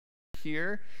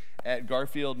here at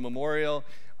Garfield Memorial.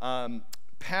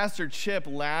 Pastor Chip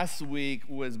last week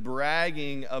was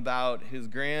bragging about his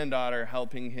granddaughter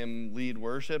helping him lead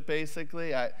worship,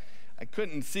 basically. I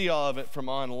couldn't see all of it from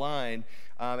online,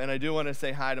 and I do want to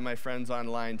say hi to my friends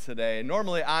online today.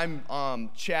 Normally,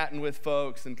 I'm chatting with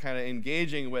folks and kind of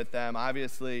engaging with them.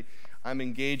 Obviously, I'm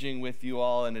engaging with you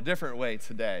all in a different way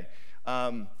today.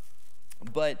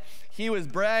 But he was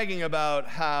bragging about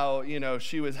how,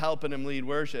 she was helping him lead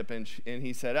worship, and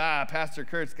he said, Pastor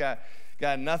Curt's got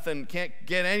nothing, can't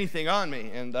get anything on me.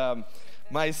 And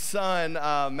my son,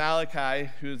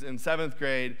 Malachi, who's in 7th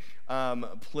grade,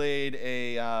 played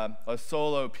a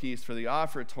solo piece for the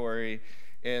offertory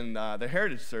in the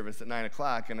Heritage service at 9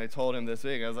 o'clock. And I told him this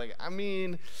week, I was like,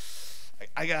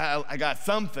 I got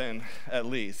something at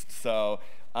least. So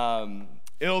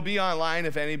it'll be online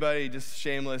if anybody, just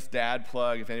shameless dad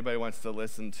plug, if anybody wants to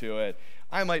listen to it.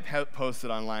 I might post it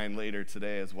online later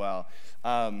today as well.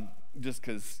 Just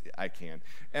because I can.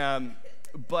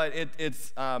 But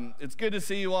it's good to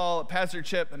see you all. Pastor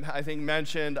Chip, I think,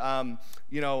 mentioned,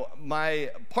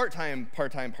 my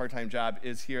part-time job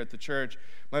is here at the church.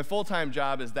 My full-time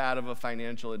job is that of a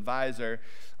financial advisor,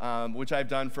 which I've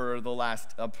done for the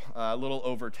last little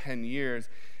over 10 years.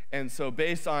 And so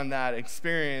based on that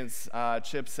experience,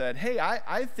 Chip said, hey,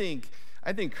 I think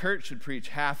Curt should preach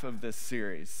half of this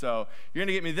series. So you're going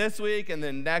to get me this week, and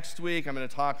then next week I'm going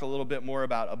to talk a little bit more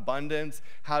about abundance.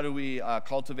 How do we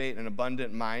cultivate an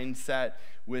abundant mindset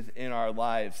within our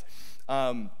lives?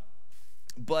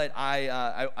 But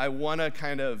I want to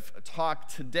kind of talk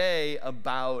today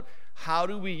about how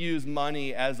do we use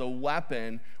money as a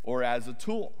weapon or as a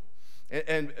tool?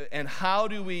 And how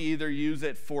do we either use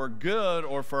it for good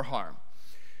or for harm?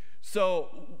 So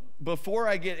before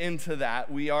I get into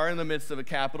that, we are in the midst of a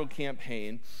capital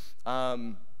campaign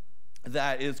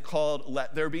that is called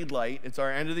Let There Be Light. It's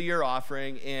our end-of-the-year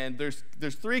offering, and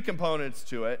there's 3 components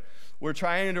to it. We're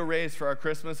trying to raise for our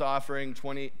Christmas offering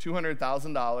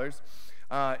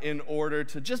 $200,000 in order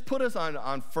to just put us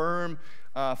on firm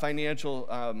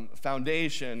financial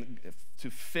foundation to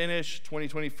finish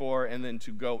 2024 and then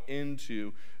to go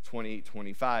into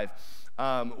 2025.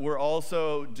 We're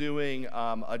also doing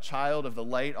a Child of the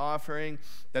Light offering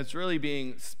that's really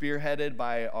being spearheaded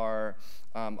by our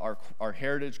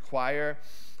Heritage Choir.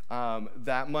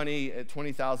 That money at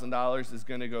 $20,000 is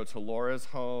going to go to Laura's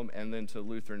Home and then to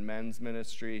Lutheran Men's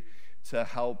Ministry to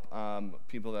help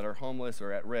people that are homeless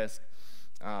or at risk.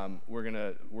 We're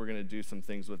gonna do some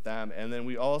things with them. And then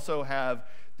we also have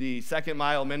the Second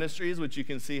Mile Ministries, which you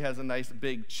can see has a nice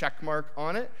big check mark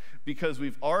on it, because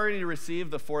we've already received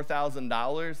the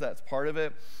 $4,000. That's part of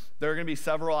it. There are going to be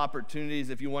several opportunities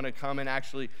if you want to come and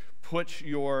actually put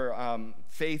your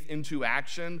faith into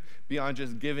action beyond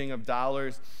just giving of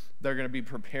dollars. They're going to be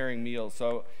preparing meals.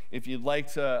 So if you'd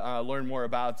like to learn more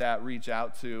about that, reach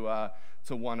out to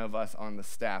one of us on the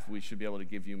staff. We should be able to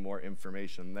give you more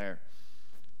information there.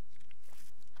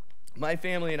 My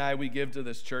family and I, we give to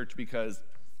this church because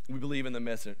we believe in the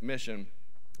mission.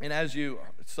 And as you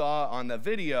saw on the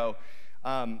video,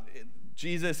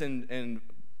 Jesus in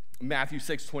Matthew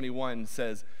 6:21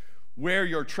 says, where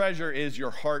your treasure is,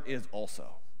 your heart is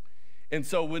also. And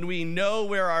so when we know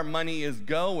where our money is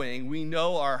going, we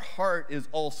know our heart is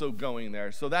also going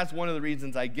there. So that's one of the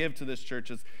reasons I give to this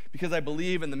church, is because I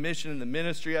believe in the mission and the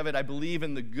ministry of it. I believe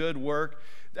in the good work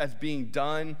that's being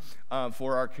done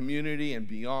for our community and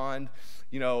beyond.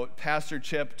 Pastor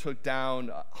Chip took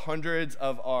down hundreds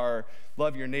of our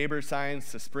Love Your Neighbor signs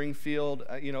to Springfield,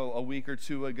 a week or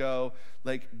 2 ago.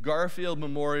 Like, Garfield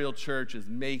Memorial Church is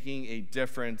making a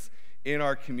difference in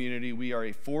our community. We are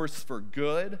a force for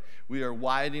good. We are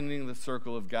widening the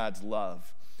circle of God's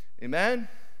love. Amen?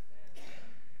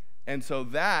 And so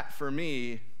that, for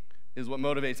me, is what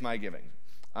motivates my giving.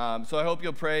 So I hope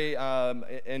you'll pray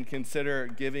and consider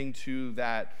giving to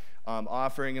that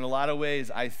offering. In a lot of ways,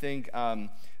 I think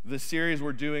the series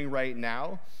we're doing right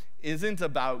now isn't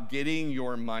about getting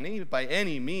your money by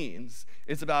any means.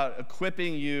 It's about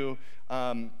equipping you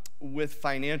with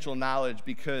financial knowledge,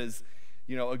 because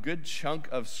a good chunk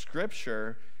of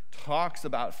Scripture talks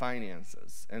about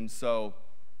finances. And so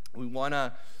we want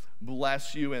to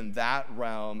bless you in that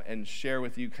realm and share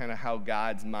with you kind of how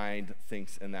God's mind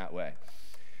thinks in that way.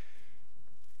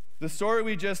 The story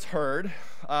we just heard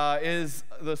is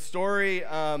the story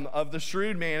of the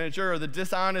shrewd manager or the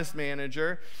dishonest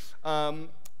manager.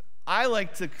 I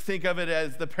like to think of it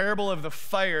as the parable of the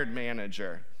fired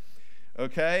manager.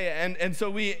 Okay, and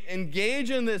so we engage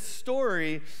in this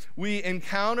story. We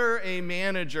encounter a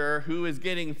manager who is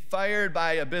getting fired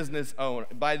by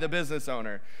the business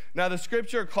owner. Now, the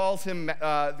Scripture calls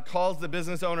the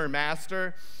business owner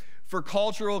master For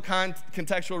cultural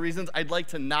contextual reasons, I'd like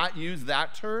to not use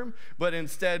that term, but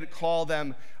instead call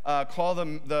them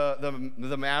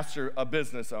the master a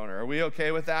business owner. Are we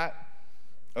okay with that?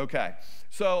 Okay.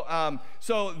 So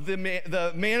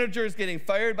the manager is getting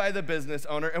fired by the business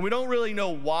owner, and we don't really know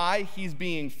why he's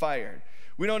being fired.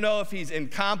 We don't know if he's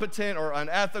incompetent or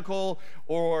unethical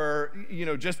or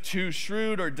just too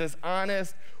shrewd or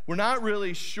dishonest. We're not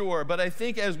really sure, but I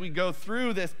think as we go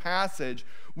through this passage,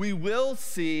 we will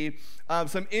see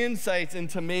some insights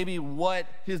into maybe what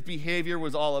his behavior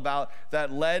was all about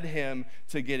that led him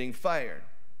to getting fired.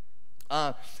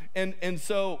 And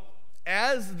so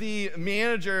as the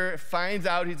manager finds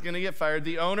out he's going to get fired,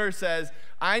 the owner says,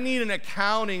 I need an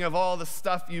accounting of all the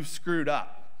stuff you've screwed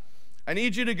up. I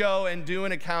need you to go and do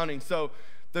an accounting. So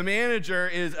the manager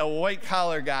is a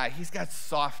white-collar guy. He's got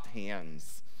soft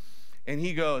hands. And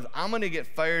he goes, I'm going to get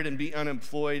fired and be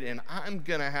unemployed, and I'm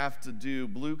going to have to do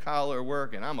blue-collar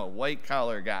work, and I'm a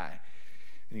white-collar guy.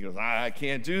 And he goes, I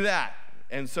can't do that.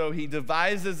 And so he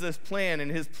devises this plan, and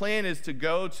his plan is to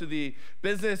go to the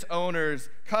business owner's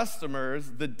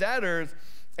customers, the debtors,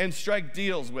 and strike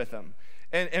deals with them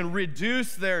and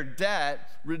reduce their debt,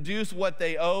 reduce what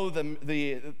they owe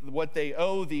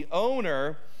the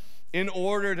owner, in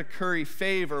order to curry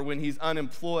favor when he's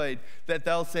unemployed, that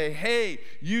they'll say, hey,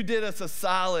 you did us a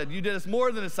solid, you did us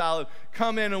more than a solid,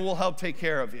 come in and we'll help take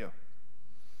care of you.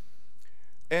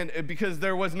 And because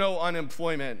there was no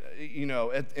unemployment,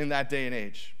 in that day and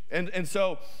age. And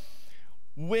so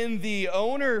when the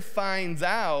owner finds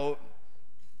out,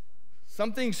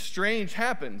 something strange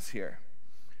happens here.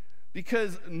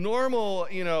 Because normal,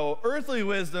 earthly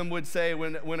wisdom would say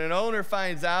when an owner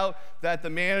finds out that the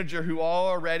manager, who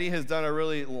already has done a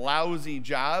really lousy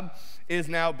job, is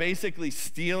now basically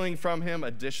stealing from him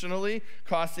additionally,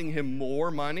 costing him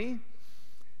more money,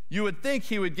 you would think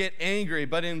he would get angry.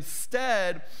 But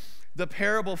instead, the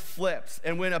parable flips.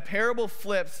 And when a parable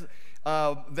flips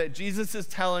that Jesus is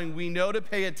telling, we know to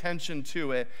pay attention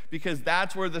to it, because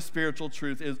that's where the spiritual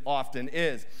truth often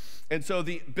is. And so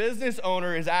the business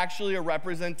owner is actually a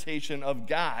representation of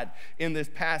God in this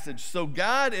passage. So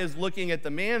God is looking at the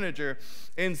manager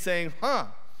and saying,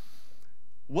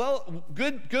 well,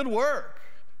 good work.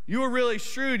 You were really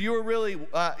shrewd. You were really,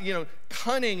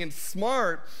 cunning and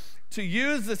smart to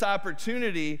use this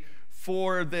opportunity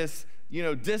for this,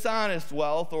 dishonest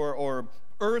wealth or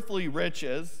earthly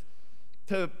riches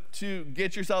to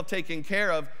get yourself taken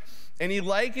care of. And he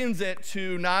likens it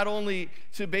to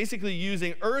basically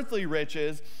using earthly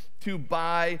riches to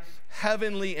buy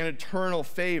heavenly and eternal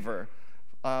favor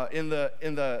in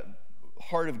the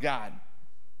heart of God,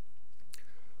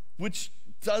 which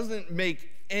doesn't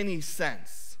make any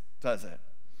sense, does it?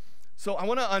 So I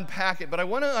want to unpack it, but I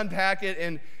want to unpack it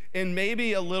in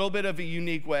maybe a little bit of a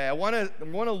unique way. I want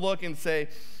to look and say,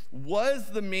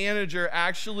 was the manager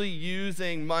actually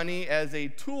using money as a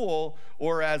tool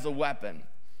or as a weapon?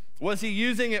 Was he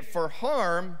using it for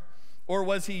harm, or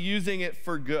was he using it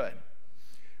for good?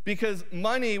 Because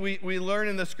money, we learn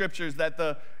in the scriptures that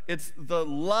it's the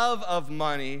love of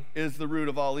money is the root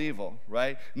of all evil,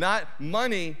 right? Not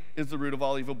money is the root of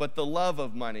all evil, but the love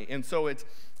of money. And so it's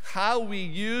how we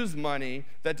use money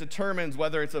that determines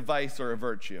whether it's a vice or a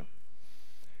virtue.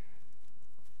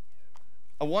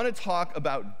 I want to talk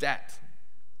about debt.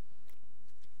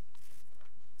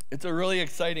 It's a really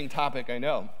exciting topic, I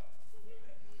know.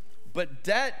 But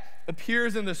debt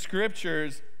appears in the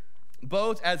scriptures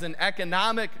both as an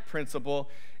economic principle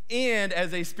and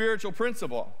as a spiritual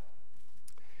principle.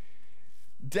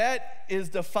 Debt is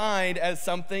defined as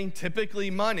something, typically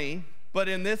money, but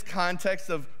in this context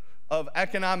of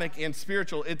economic and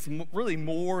spiritual, it's really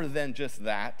more than just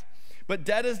that. But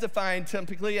debt is defined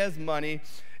typically as money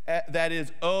that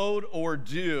is owed or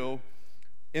due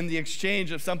in the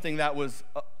exchange of something that was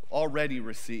already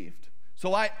received.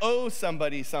 So I owe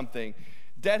somebody something.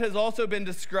 Debt has also been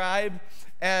described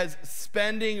as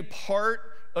spending part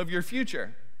of your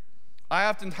future. I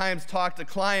oftentimes talk to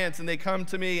clients and they come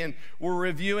to me and we're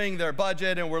reviewing their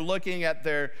budget and we're looking at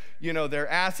their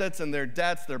assets and their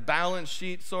debts, their balance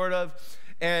sheet sort of.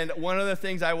 And one of the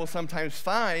things I will sometimes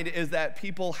find is that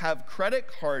people have credit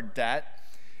card debt,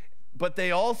 but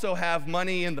they also have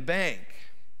money in the bank.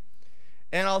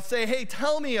 And I'll say, hey,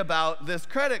 tell me about this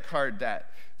credit card debt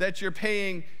that you're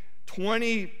paying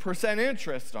 20%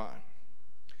 interest on.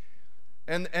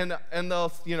 And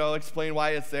they'll explain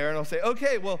why it's there, and I'll say,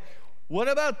 okay, well, what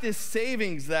about this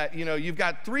savings that you've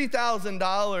got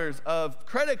 $3,000 of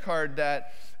credit card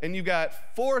debt and you've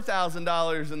got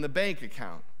 $4,000 in the bank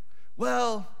account?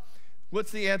 Well,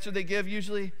 what's the answer they give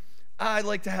usually? I'd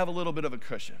like to have a little bit of a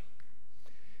cushion.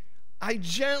 I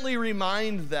gently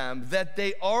remind them that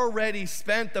they already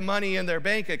spent the money in their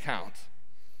bank account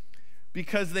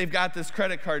because they've got this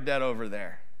credit card debt over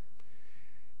there.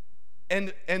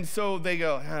 And so they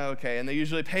go, oh, okay, and they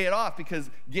usually pay it off because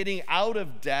getting out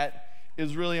of debt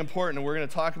is really important, and we're going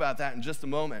to talk about that in just a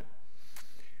moment.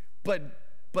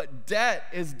 But debt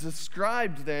is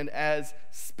described then as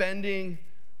spending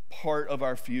part of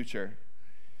our future.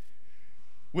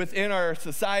 Within our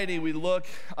society, we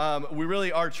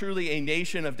really are truly a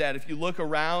nation of debt. If you look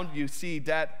around, you see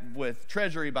debt with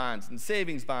treasury bonds and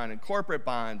savings bond and corporate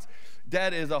bonds.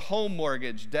 Debt is a home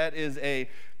mortgage. Debt is a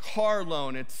car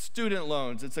loan. It's student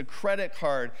loans. It's a credit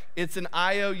card. It's an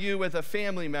IOU with a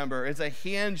family member. It's a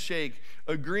handshake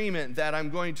agreement that I'm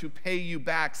going to pay you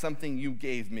back something you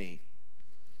gave me.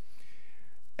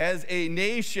 As a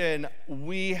nation,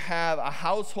 we have a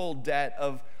household debt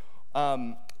of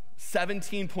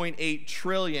 17.8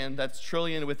 trillion, that's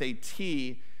trillion with a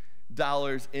T,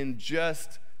 dollars in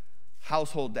just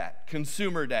household debt,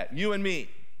 consumer debt, you and me.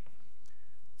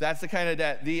 That's the kind of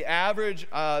debt. The average,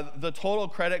 the total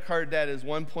credit card debt is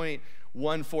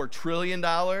 $1.14 trillion,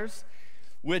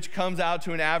 which comes out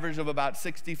to an average of about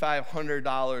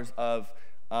 $6,500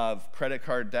 of credit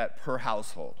card debt per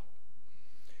household.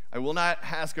 I will not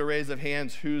ask a raise of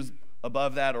hands who's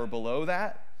above that or below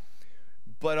that,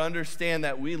 but understand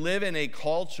that we live in a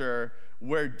culture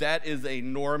where debt is a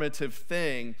normative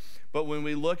thing. But when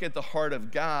we look at the heart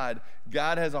of God,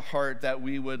 God has a heart that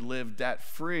we would live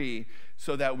debt-free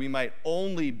so that we might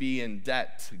only be in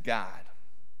debt to God.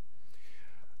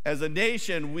 As a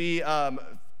nation, we 8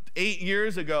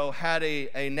 years ago had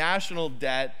a national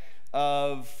debt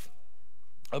of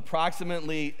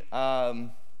approximately, I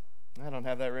don't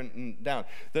have that written down.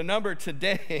 The number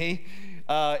today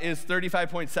is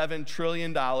 $35.7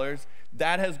 trillion.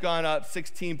 That has gone up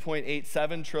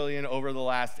 $16.87 trillion over the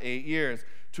last 8 years.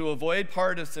 To avoid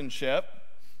partisanship,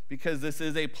 because this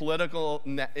is a political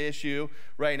issue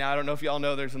right now. I don't know if y'all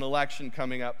know there's an election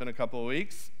coming up in a couple of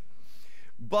weeks.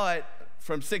 But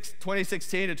from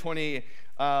 2016 to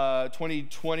 2020,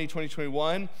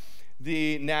 2021,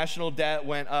 the national debt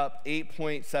went up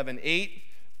 $8.78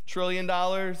 trillion.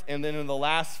 And then in the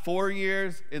last 4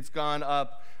 years, it's gone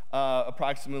up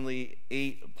approximately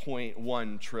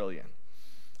 $8.1 trillion.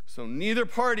 So neither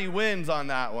party wins on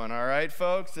that one, all right,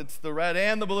 folks? It's the red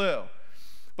and the blue.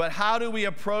 But how do we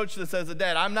approach this as a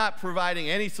debt? I'm not providing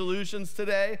any solutions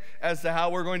today as to how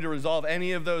we're going to resolve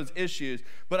any of those issues,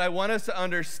 but I want us to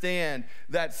understand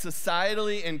that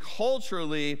societally and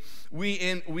culturally, we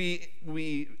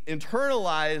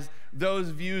internalize those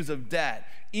views of debt,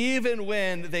 even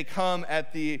when they come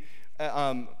at the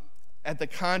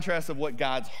contrast of what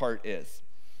God's heart is.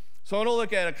 So I want to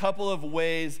look at a couple of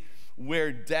ways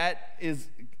where debt is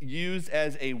used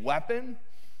as a weapon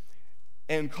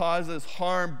and causes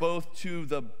harm both to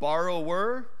the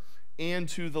borrower and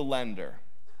to the lender.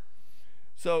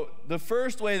 So the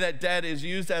first way that debt is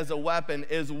used as a weapon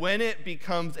is when it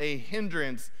becomes a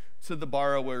hindrance to the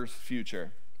borrower's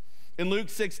future. In Luke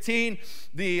 16,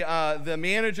 the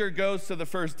manager goes to the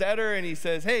first debtor and he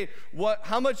says, hey,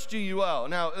 how much do you owe?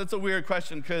 Now, that's a weird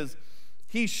question because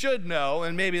he should know,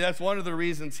 and maybe that's one of the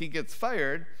reasons he gets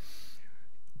fired.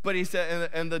 But he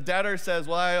said, and the debtor says,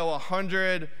 well, I owe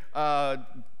 100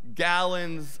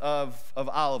 gallons of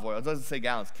olive oil. It doesn't say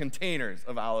gallons, containers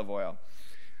of olive oil.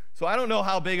 So I don't know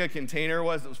how big a container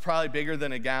was. It was probably bigger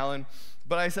than a gallon.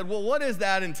 But I said, well, what is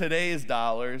that in today's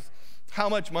dollars? How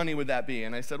much money would that be?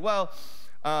 And I said, well,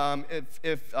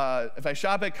 if I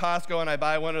shop at Costco and I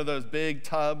buy one of those big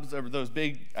tubs, or those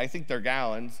big, I think they're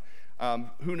gallons,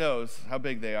 who knows how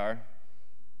big they are?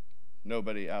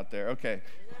 Nobody out there. Okay.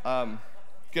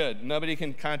 Good. Nobody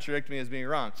can contradict me as being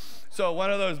wrong. So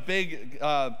one of those big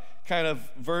kind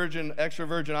of extra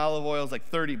virgin olive oil is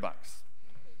like $30.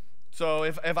 So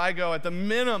if I go at the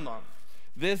minimum,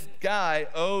 this guy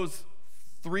owes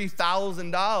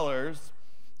 $3,000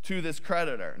 to this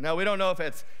creditor. Now, we don't know if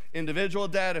it's individual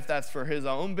debt, if that's for his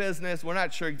own business. We're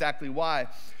not sure exactly why.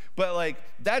 But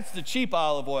that's the cheap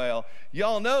olive oil.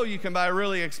 Y'all know you can buy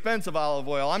really expensive olive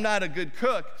oil. I'm not a good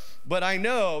cook, but I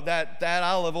know that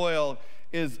olive oil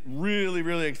is really,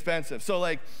 really expensive. So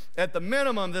at the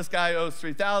minimum, this guy owes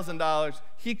 $3,000.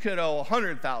 He could owe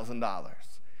 $100,000.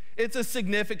 It's a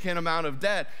significant amount of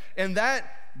debt. And that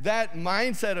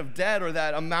mindset of debt, or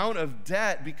that amount of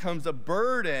debt, becomes a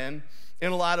burden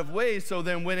in a lot of ways. So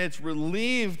then when it's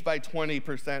relieved by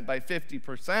 20%, by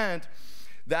 50%,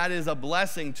 that is a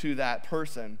blessing to that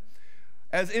person.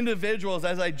 As individuals,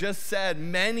 as I just said,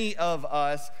 many of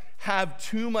us have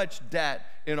too much debt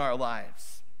in our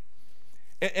lives.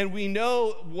 And we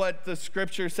know what the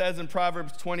scripture says in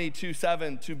Proverbs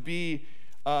 22:7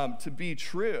 to be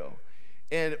true.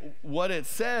 And what it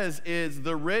says is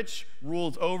the rich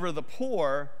rules over the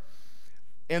poor,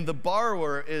 and the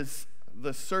borrower is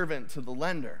the servant to the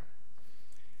lender.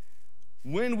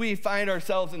 When we find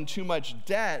ourselves in too much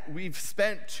debt, we've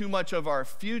spent too much of our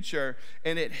future,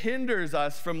 and it hinders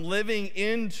us from living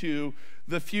into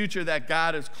the future that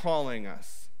God is calling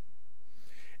us.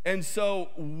 And so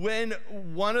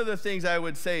one of the things I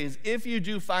would say is, if you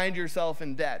do find yourself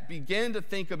in debt, begin to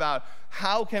think about,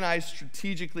 how can I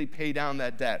strategically pay down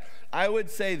that debt? I would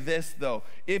say this, though.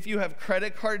 If you have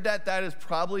credit card debt, that is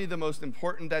probably the most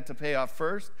important debt to pay off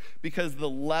first, because the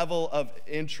level of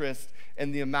interest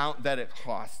and the amount that it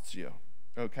costs you,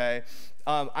 okay?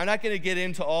 I'm not going to get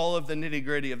into all of the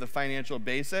nitty-gritty of the financial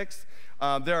basics.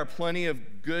 There are plenty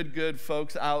of good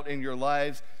folks out in your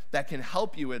lives that can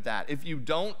help you with that. If you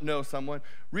don't know someone,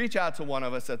 reach out to one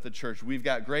of us at the church. We've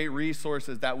got great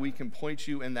resources that we can point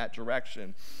you in that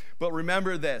direction. But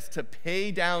remember this, to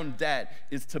pay down debt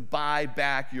is to buy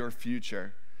back your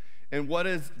future. And what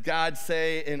does God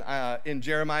say in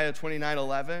Jeremiah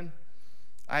 29:11?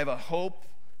 I have a hope,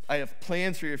 I have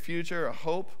plans for your future, a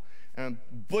hope, and I'm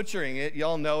butchering it.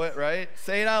 Y'all know it, right?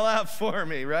 Say it out loud for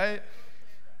me, right?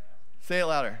 Say it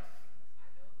louder.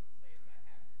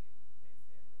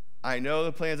 I know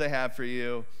the plans I have for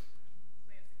you.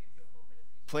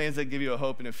 Plans that give you a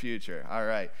hope in a future. All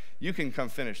right. You can come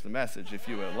finish the message if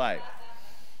you would like.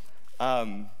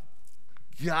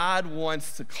 God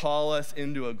wants to call us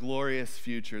into a glorious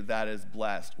future that is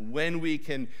blessed. When we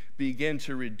can begin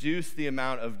to reduce the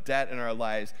amount of debt in our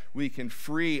lives, we can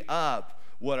free up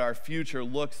what our future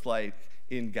looks like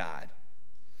in God.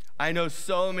 I know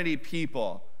so many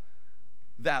people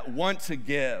that want to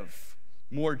give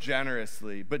more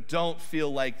generously, but don't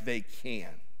feel like they can.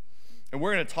 And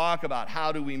we're going to talk about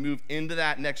how do we move into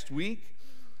that next week.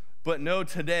 But know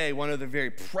today, one of the very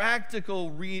practical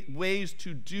ways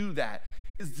to do that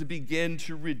is to begin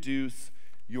to reduce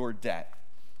your debt.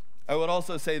 I would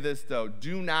also say this, though.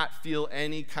 Do not feel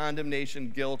any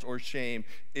condemnation, guilt, or shame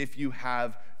if you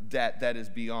have debt that is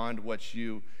beyond what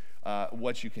you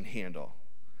can handle.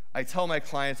 I tell my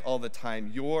clients all the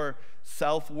time, your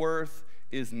self-worth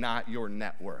is not your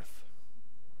net worth,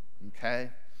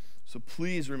 okay? So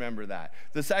please remember that.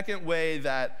 The second way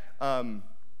that, am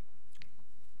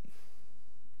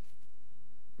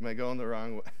I going the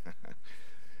wrong way?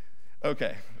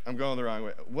 Okay, I'm going the wrong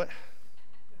way. What?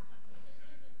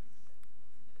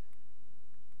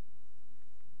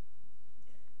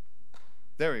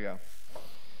 There we go.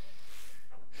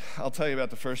 I'll tell you about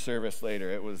the first service later.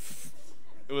 It was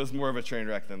more of a train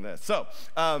wreck than this. So,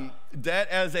 debt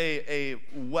as a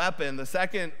weapon, the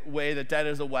second way that debt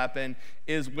is a weapon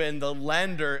is when the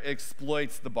lender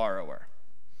exploits the borrower.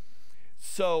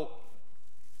 So,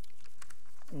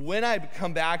 when I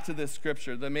come back to this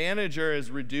scripture, the manager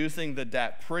is reducing the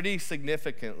debt pretty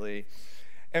significantly.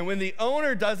 And when the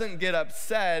owner doesn't get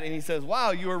upset and he says,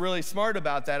 wow, you were really smart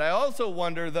about that, I also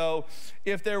wonder, though,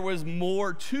 if there was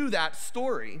more to that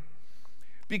story.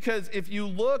 Because if you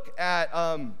look at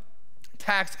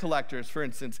tax collectors, for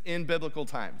instance, in biblical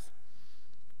times,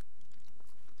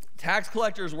 tax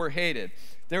collectors were hated.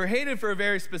 They were hated for a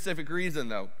very specific reason,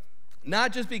 though.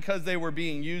 Not just because they were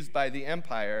being used by the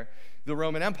empire, the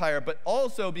Roman Empire, but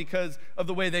also because of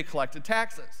the way they collected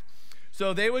taxes.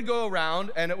 So they would go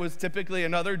around, and it was typically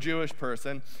another Jewish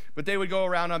person, but they would go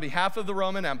around on behalf of the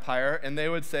Roman Empire, and they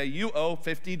would say, you owe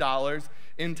 $50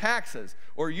 in taxes,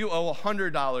 or you owe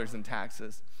 $100 in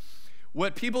taxes.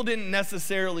 What people didn't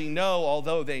necessarily know,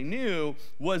 although they knew,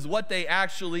 was what they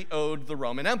actually owed the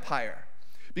Roman Empire.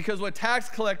 Because what tax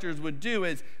collectors would do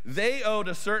is they owed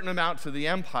a certain amount to the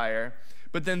empire,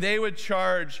 but then they would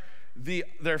charge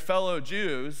their fellow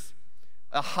Jews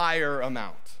a higher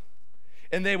amount.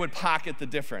 And they would pocket the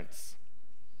difference.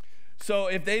 So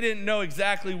if they didn't know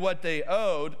exactly what they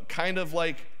owed, kind of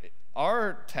like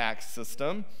our tax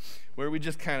system, where we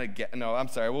just kind of get, no, I'm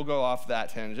sorry, we'll go off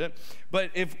that tangent.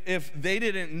 But if they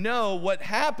didn't know, what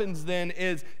happens then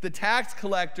is the tax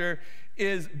collector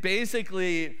is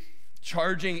basically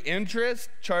charging interest,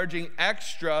 charging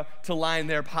extra to line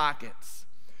their pockets.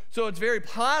 So it's very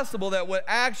possible that what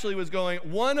actually was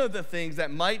one of the things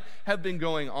that might have been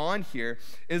going on here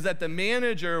is that the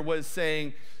manager was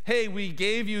saying, hey, we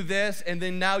gave you this, and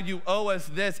then now you owe us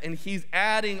this, and he's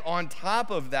adding on top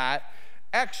of that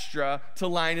extra to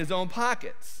line his own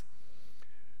pockets.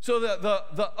 So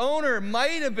the owner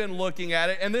might have been looking at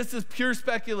it, and this is pure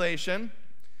speculation,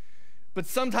 But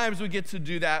sometimes we get to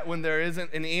do that when there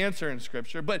isn't an answer in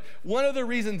Scripture. But one of the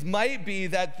reasons might be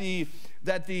that the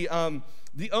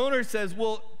owner says,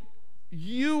 well,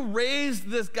 you raised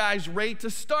this guy's rate to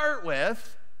start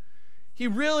with. He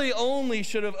really only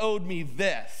should have owed me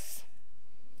this.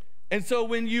 And so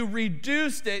when you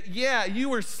reduced it, yeah, you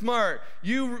were smart.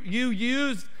 You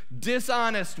used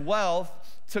dishonest wealth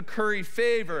to curry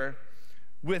favor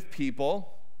with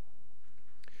people.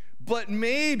 But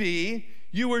maybe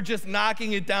you were just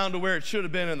knocking it down to where it should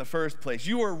have been in the first place.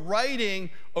 You were righting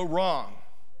a wrong.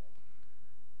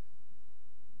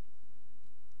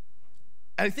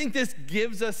 I think this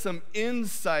gives us some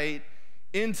insight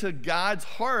into God's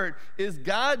heart. Is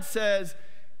God says,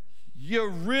 you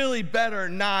really better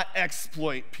not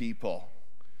exploit people.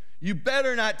 You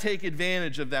better not take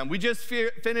advantage of them. We just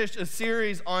finished a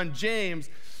series on James,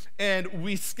 and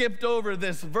we skipped over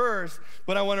this verse,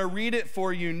 but I want to read it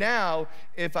for you now.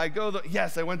 If I go,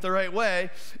 yes, I went the right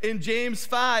way. In James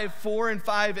 5, 4 and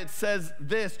 5, it says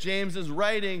this. James is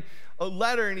writing a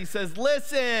letter, and he says,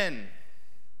 listen.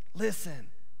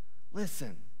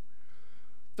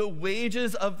 The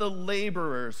wages of the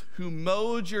laborers who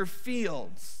mowed your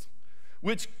fields,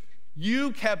 which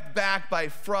you kept back by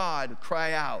fraud,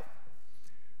 cry out.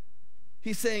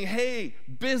 He's saying, hey,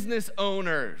 business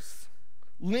owners,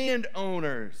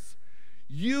 landowners,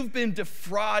 you've been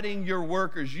defrauding your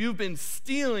workers. You've been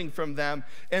stealing from them,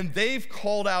 and they've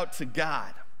called out to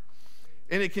God.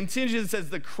 And it continues and says,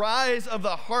 the cries of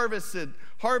the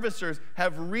harvesters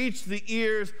have reached the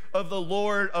ears of the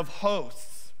Lord of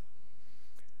hosts.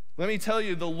 Let me tell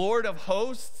you, the Lord of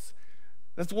hosts,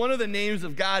 that's one of the names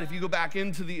of God. If you go back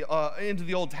into the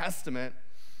Old Testament,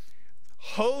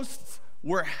 hosts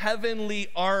were heavenly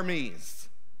armies.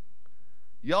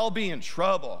 Y'all be in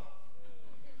trouble.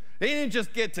 They didn't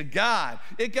just get to God.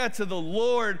 It got to the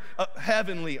Lord of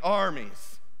heavenly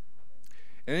armies.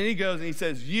 And then he goes and he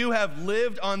says, you have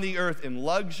lived on the earth in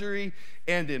luxury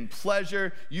and in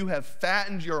pleasure. You have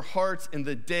fattened your hearts in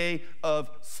the day of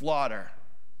slaughter.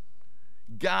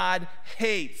 God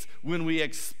hates when we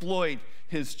exploit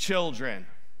his children.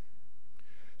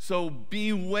 So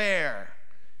beware.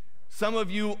 Some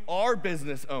of you are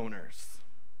business owners.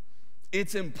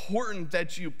 It's important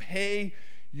that you pay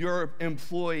your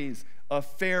employees a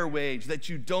fair wage, that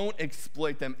you don't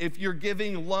exploit them. If you're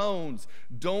giving loans,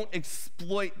 don't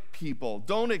exploit people.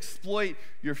 Don't exploit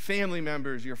your family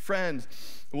members, your friends.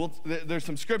 There's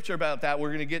some scripture about that we're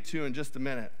going to get to in just a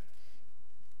minute.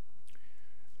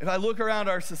 If I look around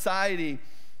our society,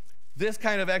 this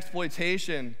kind of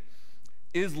exploitation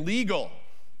is legal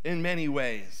in many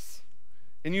ways.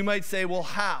 And you might say, well,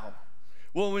 how?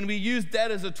 Well, when we use debt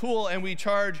as a tool and we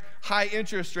charge high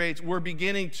interest rates, we're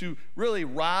beginning to really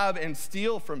rob and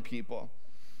steal from people.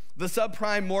 The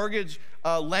subprime mortgage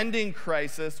lending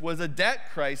crisis was a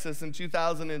debt crisis in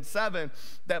 2007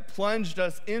 that plunged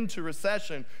us into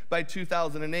recession by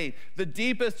 2008, the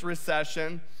deepest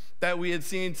recession that we had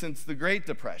seen since the Great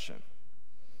Depression.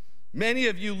 Many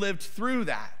of you lived through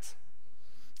that.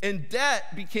 And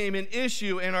debt became an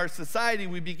issue in our society.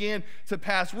 We began to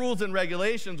pass rules and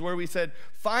regulations where we said,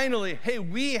 finally, hey,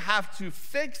 we have to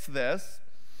fix this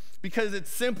because it's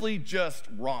simply just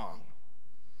wrong.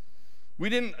 We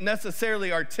didn't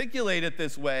necessarily articulate it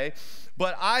this way,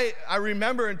 but I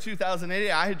remember in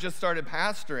 2008, I had just started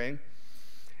pastoring.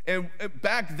 And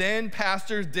back then,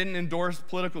 pastors didn't endorse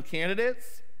political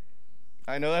candidates.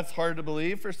 I know that's hard to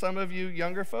believe for some of you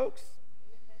younger folks.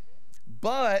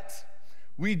 But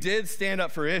we did stand up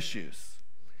for issues.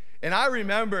 And I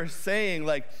remember saying,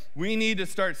 we need to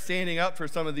start standing up for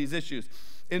some of these issues.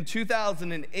 In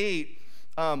 2008,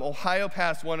 Ohio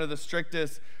passed one of the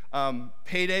strictest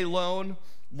payday loan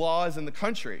laws in the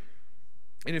country.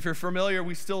 And if you're familiar,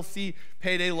 we still see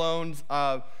payday loans,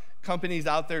 companies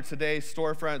out there today,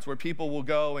 storefronts, where people will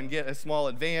go and get a small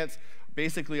advance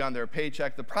basically on their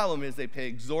paycheck. The problem is they pay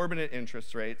exorbitant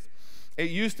interest rates. It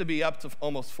used to be up to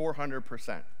almost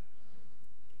 400%.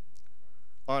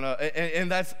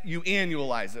 And that's, you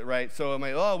annualize it, right? So I'm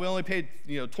like, oh, we only paid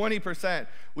 20%.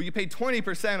 Well, you paid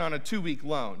 20% on a 2-week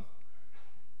loan.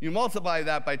 You multiply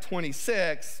that by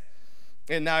 26,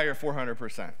 and now you're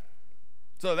 400%.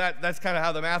 So that's kind of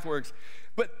how the math works.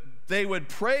 But they would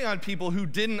prey on people who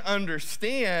didn't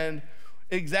understand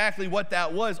exactly what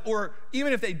that was, or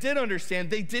even if they did understand,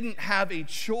 they didn't have a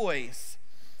choice.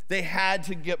 They had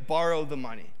to borrow the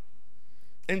money.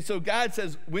 And so God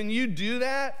says, when you do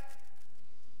that,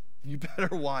 you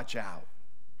better watch out.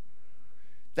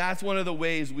 That's one of the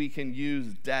ways we can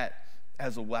use debt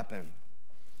as a weapon.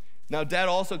 Now, debt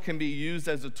also can be used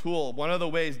as a tool. One of the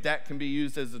ways debt can be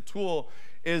used as a tool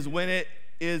is when it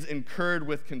is incurred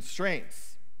with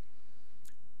constraints.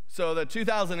 So the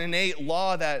 2008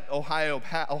 law that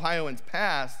Ohioans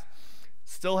passed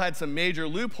still had some major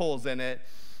loopholes in it,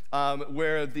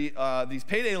 where these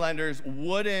payday lenders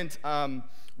wouldn't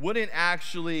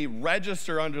actually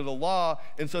register under the law,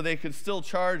 and so they could still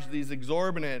charge these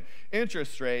exorbitant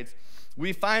interest rates.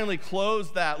 We finally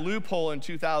closed that loophole in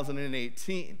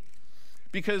 2018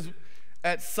 because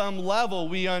at some level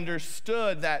we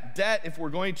understood that debt, if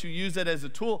we're going to use it as a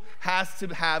tool, has to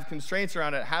have constraints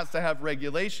around it, has to have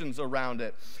regulations around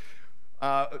it.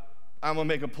 I'm going to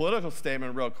make a political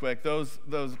statement real quick. Those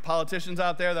politicians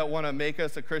out there that want to make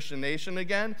us a Christian nation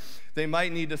again, they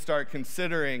might need to start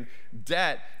considering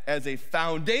debt as a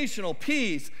foundational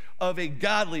piece of a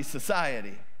godly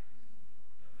society.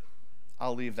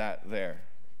 I'll leave that there.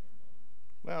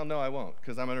 Well, no, I won't,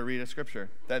 because I'm going to read a scripture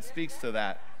that speaks to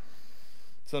that.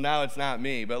 So now it's not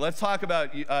me, but let's talk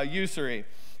about usury.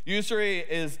 Usury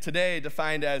is today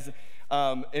defined as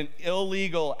an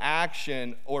illegal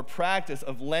action or practice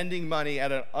of lending money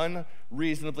at an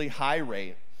unreasonably high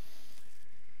rate.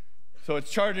 So it's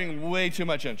charging way too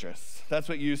much interest. That's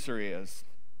what usury is.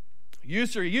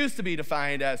 Usury used to be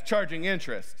defined as charging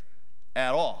interest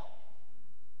at all.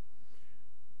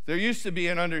 There used to be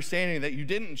an understanding that you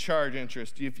didn't charge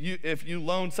interest. If you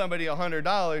loaned somebody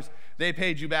 $100, they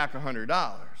paid you back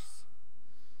 $100.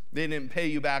 They didn't pay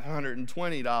you back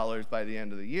 $120 by the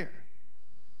end of the year.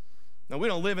 Now, we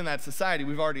don't live in that society.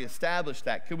 We've already established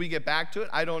that. Could we get back to it?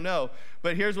 I don't know.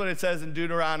 But here's what it says in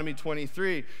Deuteronomy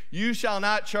 23. You shall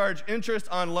not charge interest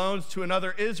on loans to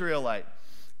another Israelite.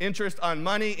 Interest on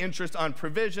money, interest on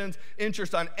provisions,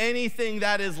 interest on anything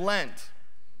that is lent.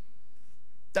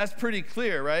 That's pretty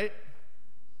clear, right?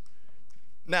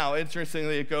 Now,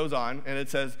 interestingly, it goes on, and it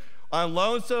says, on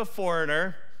loans to a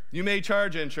foreigner, you may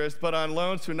charge interest, but on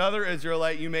loans to another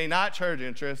Israelite, you may not charge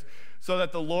interest, so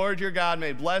that the Lord your God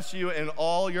may bless you in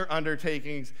all your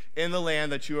undertakings in the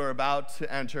land that you are about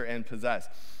to enter and possess.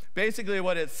 Basically,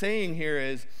 what it's saying here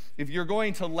is, if you're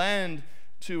going to lend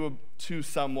to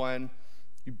someone,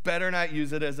 you better not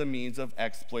use it as a means of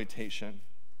exploitation.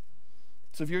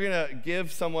 So if you're going to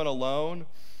give someone a loan,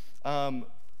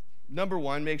 number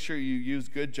one, make sure you use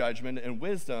good judgment and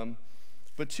wisdom.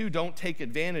 But two, don't take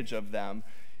advantage of them.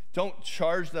 Don't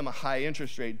charge them a high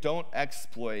interest rate. Don't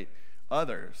exploit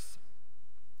others.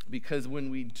 Because when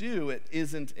we do, it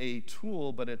isn't a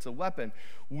tool, but it's a weapon.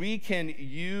 We can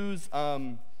use,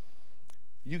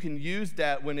 you can use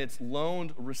that when it's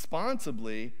loaned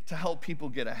responsibly to help people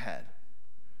get ahead,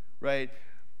 right?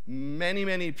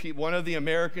 Many people, one of the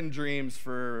American dreams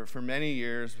for many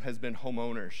years has been home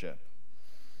ownership.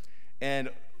 And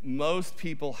most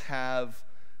people have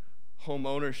home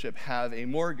ownership, have a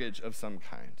mortgage of some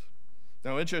kind.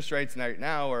 Now, interest rates right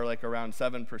now are like around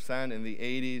 7% in the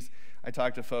 80s. I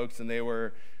talked to folks and they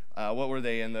were, what were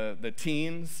they, in the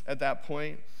teens at that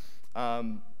point.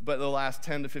 But the last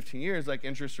 10 to 15 years, like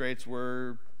interest rates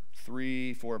were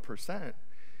 3-4%.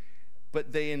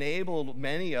 But they enabled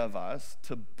many of us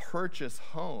to purchase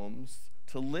homes,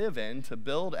 to live in, to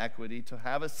build equity, to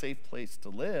have a safe place to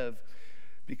live,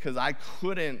 because I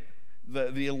couldn't,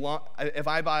 if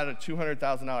I bought a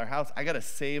 $200,000 house, I got to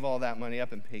save all that money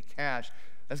up and pay cash.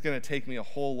 That's going to take me a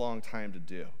whole long time to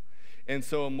do. And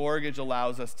so a mortgage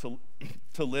allows us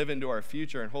to live into our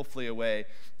future, and hopefully a way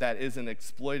that isn't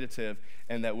exploitative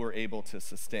and that we're able to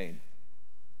sustain.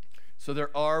 So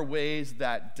there are ways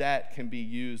that debt can be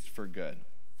used for good.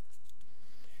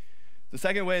 The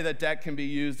second way that debt can be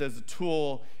used as a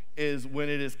tool is when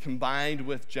it is combined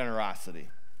with generosity.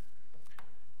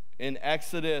 In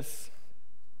Exodus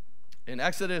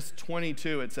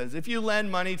 22, it says, if you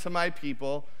lend money to my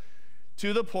people,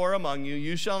 to the poor among you,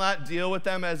 you shall not deal with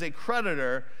them as a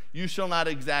creditor, you shall not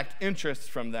exact interest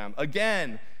from them.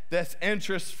 Again, this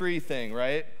interest-free thing,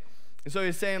 right? And so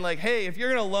he's saying, like, hey, if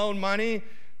you're going to loan money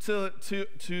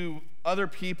to other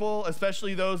people,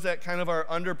 especially those that kind of are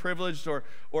underprivileged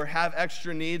or have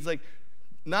extra needs, like,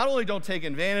 not only don't take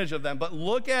advantage of them, but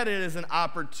look at it as an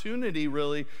opportunity,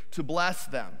 really, to bless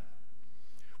them.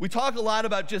 We talk a lot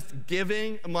about just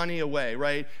giving money away,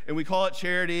 right? And we call it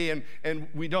charity, and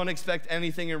we don't expect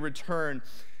anything in return.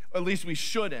 At least we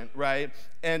shouldn't, right?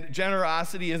 And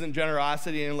generosity isn't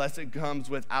generosity unless it comes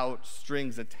without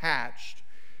strings attached.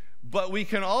 But we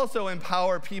can also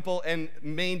empower people and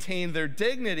maintain their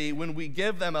dignity when we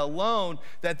give them a loan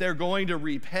that they're going to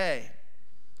repay.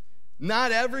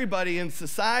 Not everybody in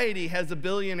society has a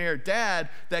billionaire dad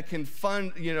that can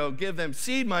fund, give them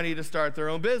seed money to start their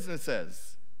own businesses.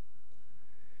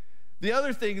 The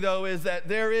other thing, though, is that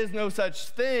there is no such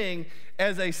thing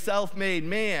as a self-made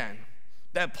man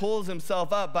that pulls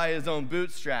himself up by his own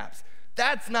bootstraps.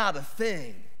 That's not a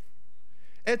thing.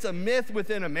 It's a myth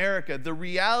within America. The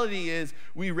reality is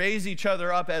we raise each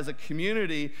other up as a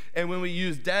community, and when we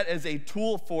use debt as a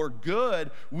tool for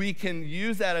good, we can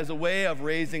use that as a way of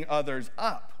raising others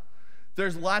up.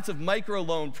 There's lots of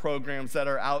microloan programs that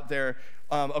are out there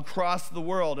across the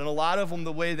world, and a lot of them,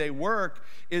 the way they work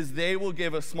is they will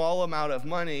give a small amount of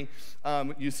money.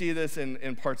 You see this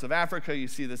in parts of Africa, you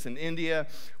see this in India,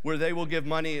 where they will give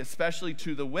money, especially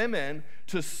to the women,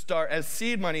 to start as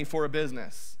seed money for a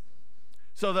business.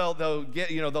 So they'll get,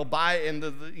 they'll buy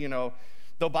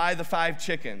they'll buy the 5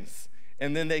 chickens,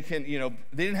 and then they can,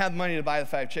 they didn't have money to buy the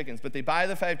 5 chickens, but they buy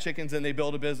the 5 chickens and they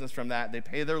build a business from that. They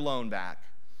pay their loan back,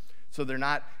 so they're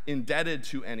not indebted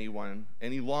to anyone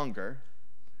any longer,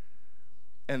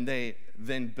 and they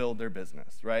then build their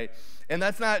business, right? And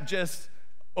that's not just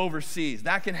overseas.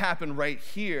 That can happen right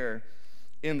here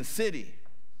in the city,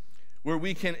 where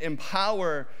we can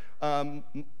empower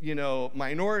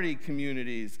minority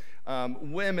communities,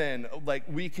 women, like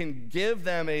we can give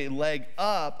them a leg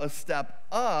up, a step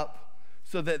up,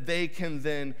 so that they can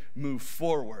then move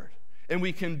forward. And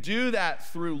we can do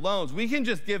that through loans. We can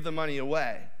just give the money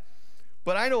away.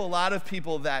 But I know a lot of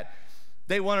people that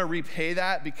they want to repay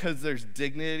that because there's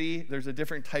dignity. There's a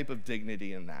different type of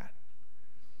dignity in that.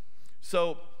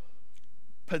 So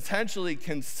potentially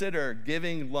consider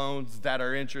giving loans that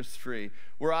are interest-free.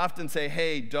 We're often say,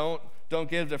 hey, don't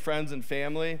give to friends and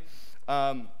family.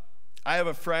 I have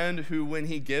a friend who, when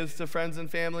he gives to friends and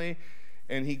family,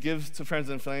 and he gives to friends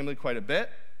and family quite a bit,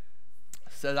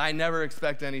 says, I never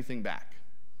expect anything back.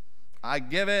 I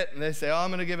give it, and they say, oh, I'm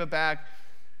going to give it back.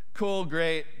 Cool,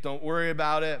 great, don't worry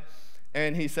about it.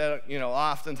 And he said,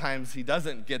 oftentimes he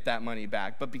doesn't get that money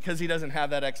back, but because he doesn't have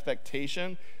that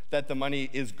expectation that the money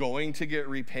is going to get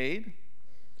repaid,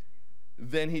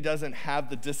 then he doesn't have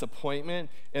the disappointment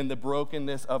and the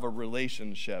brokenness of a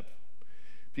relationship.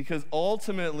 Because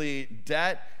ultimately,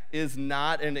 debt is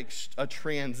not a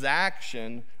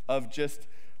transaction of just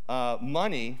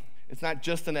money. It's not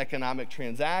just an economic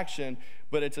transaction,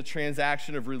 but it's a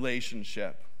transaction of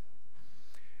relationship.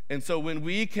 And so when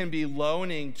we can be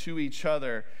loaning to each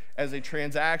other as a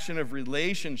transaction of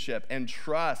relationship and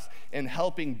trust and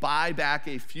helping buy back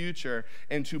a future,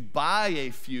 and to buy a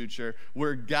future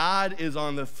where God is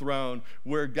on the throne,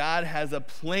 where God has a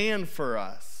plan for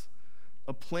us,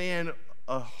 a plan,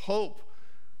 a hope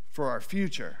for our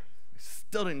future. I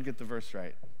still didn't get the verse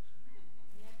right.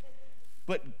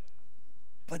 But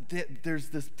there's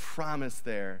this promise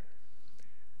there.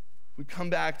 We come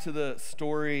back to the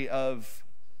story of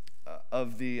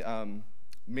the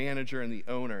manager and the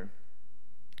owner.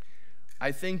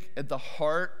 I think at the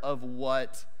heart of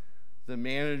what the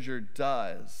manager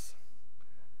does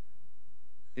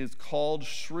is called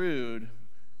shrewd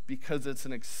because it's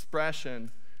an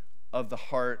expression of the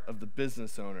heart of the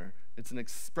business owner. It's an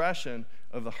expression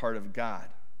of the heart of God.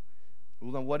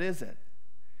 Well, then what is it?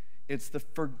 It's the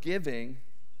forgiving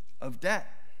of debt.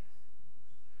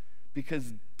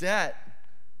 Because debt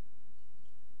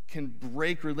can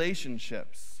break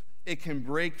relationships. It can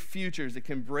break futures. It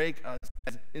can break us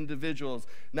as individuals,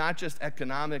 not just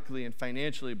economically and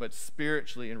financially, but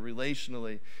spiritually and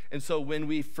relationally. And so when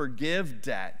we forgive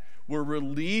debt, we're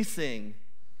releasing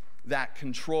that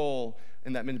control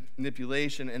and that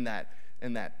manipulation and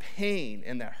that pain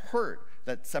and that hurt,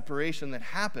 that separation that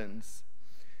happens.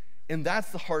 And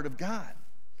that's the heart of God.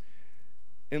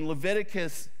 In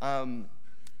Leviticus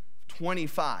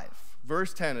 25,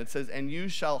 verse 10, it says, and you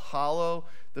shall hallow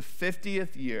the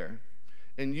 50th year,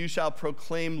 and you shall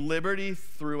proclaim liberty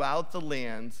throughout the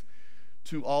lands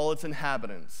to all its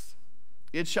inhabitants.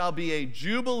 It shall be a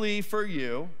jubilee for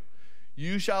you.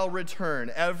 You shall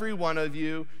return, every one of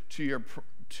you, to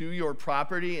your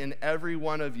property, and every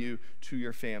one of you to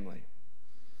your family.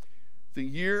 The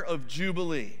year of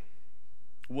Jubilee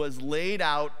was laid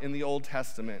out in the Old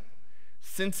Testament.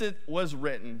 Since it was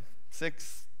written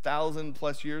 6,000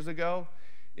 plus years ago,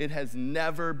 it has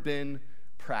never been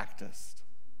practiced.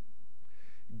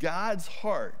 God's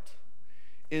heart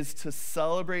is to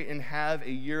celebrate and have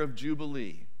a year of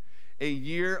Jubilee, a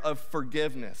year of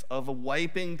forgiveness, of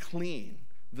wiping clean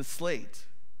the slate.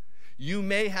 You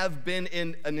may have been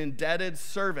an indebted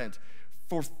servant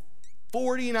for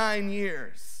 49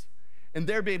 years, and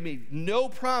there may be no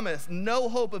promise, no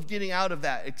hope of getting out of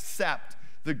that except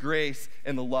the grace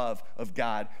and the love of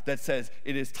God that says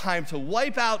it is time to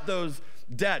wipe out those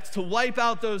debts, to wipe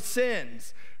out those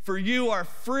sins, for you are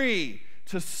free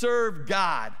to serve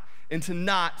God and to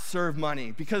not serve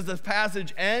money. Because the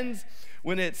passage ends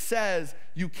when it says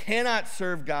you cannot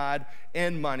serve God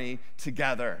and money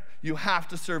together. You have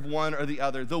to serve one or the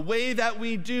other. The way that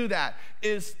we do that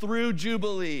is through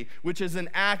Jubilee, which is an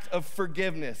act of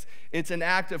forgiveness. It's an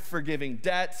act of forgiving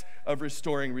debts, of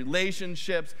restoring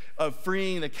relationships, of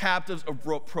freeing the captives, of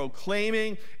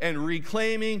proclaiming and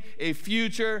reclaiming a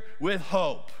future with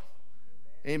hope.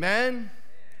 Amen?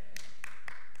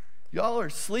 Y'all are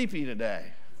sleepy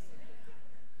today.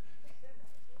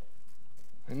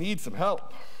 I need some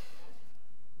help.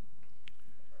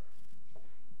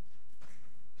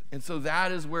 And so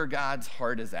that is where God's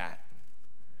heart is at,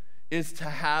 is to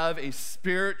have a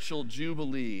spiritual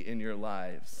jubilee in your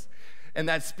lives. And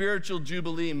that spiritual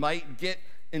jubilee might get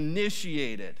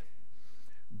initiated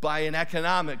by an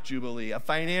economic jubilee, a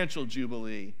financial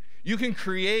jubilee. You can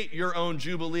create your own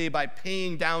jubilee by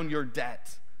paying down your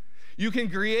debt. You can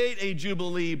create a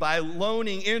jubilee by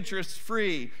loaning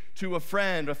interest-free to a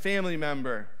friend, a family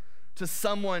member, to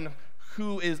someone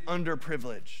who is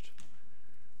underprivileged.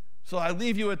 So I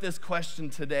leave you with this question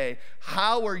today.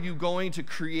 How are you going to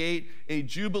create a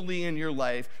jubilee in your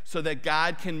life so that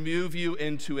God can move you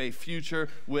into a future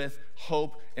with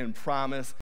hope and promise